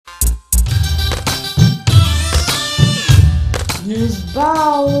News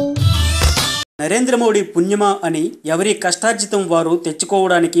బావ్. నరేంద్ర మోడీ పుణ్యమా అని ఎవరి కష్టార్జితం వారు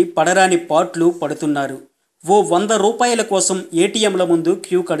తెచ్చుకోవడానికి పడరాని పాట్లు పడుతున్నారు. ఓ 100 రూపాయల కోసం ఏటీఎంల ముందు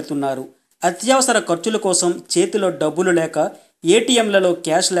క్యూ కడుతున్నారు. అత్యవసర ఖర్చుల కోసం చేతిలో డబ్బులు లేక, ఏటీఎంలలో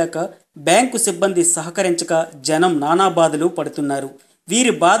క్యాష్ లేక, బ్యాంకు సిబ్బంది సహకరించక జనం నానా బాధలు పడుతున్నారు.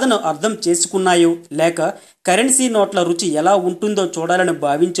 వీరి బాధను అర్థం చేసుకున్నాయో లేక కరెన్సీ నోట్ల రుచి ఎలా ఉంటుందో చూడాలని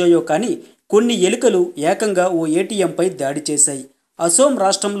భావించాయో కానీ కొన్ని ఎలుకలు ఏకంగా ఓ ఏటీఎంపై దాడి చేశాయి. అసోం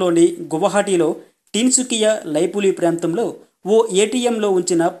రాష్ట్రంలోని గువహటిలో టిన్సుకియా లైపులి ప్రాంతంలో ఓ ఏటీఎంలో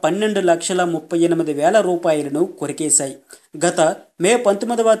ఉంచిన 12,38,000 రూపాయలను కొరికేశాయి. గత మే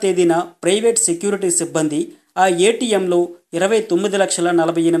 19వ తేదీన ప్రైవేట్ సెక్యూరిటీ సిబ్బంది ఆ ఏటీఎంలో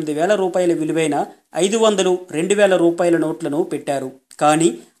 29,48,000 రూపాయల విలువైన 500, 2,000 రూపాయల నోట్లను పెట్టారు. కానీ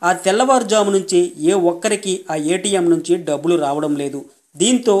ఆ తెల్లవారుజాము నుంచి ఏ ఒక్కరికి ఆ ఏటీఎం నుంచి డబ్బులు రావడం లేదు.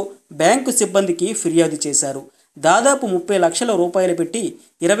 దీంతో బ్యాంకు సిబ్బందికి ఫిర్యాదు చేశారు. దాదాపు 30 లక్షల రూపాయలు పెట్టి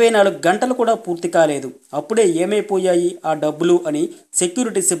 24 గంటలు కూడా పూర్తి కాలేదు. అప్పుడే ఏమైపోయాయి ఆ డబ్బులు అని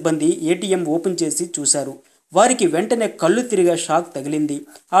సెక్యూరిటీ సిబ్బంది ఏటీఎం ఓపెన్ చేసి చూశారు. వారికి వెంటనే కళ్ళు తిరిగే షాక్ తగిలింది.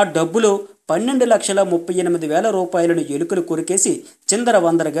 ఆ డబ్బులో 12,38,000 రూపాయలను ఎలుకలు కొరికేసి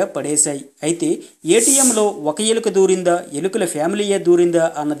చిందరవందరగా పడేశాయి. అయితే ఏటీఎంలో ఒక ఎలుక దూరిందా, ఎలుకల ఫ్యామిలీయే దూరిందా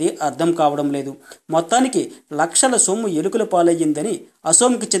అన్నది అర్థం కావడం లేదు. మొత్తానికి లక్షల సొమ్ము ఎలుకల పాలయ్యిందని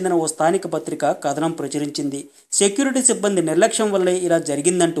అసోంకి చెందిన ఓ స్థానిక పత్రిక కథనం ప్రచురించింది. సెక్యూరిటీ సిబ్బంది నిర్లక్ష్యం వల్లే ఇలా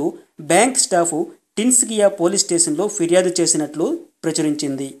జరిగిందంటూ బ్యాంక్ స్టాఫ్ టిన్సుకియా పోలీస్ స్టేషన్లో ఫిర్యాదు చేసినట్లు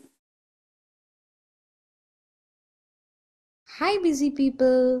ప్రచురించింది. హాయ్ బిజీ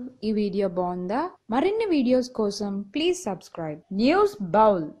పీపుల్, ఈ వీడియో బాగుందా? మరిన్ని వీడియోస్ కోసం ప్లీజ్ సబ్స్క్రైబ్ న్యూస్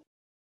బౌల్.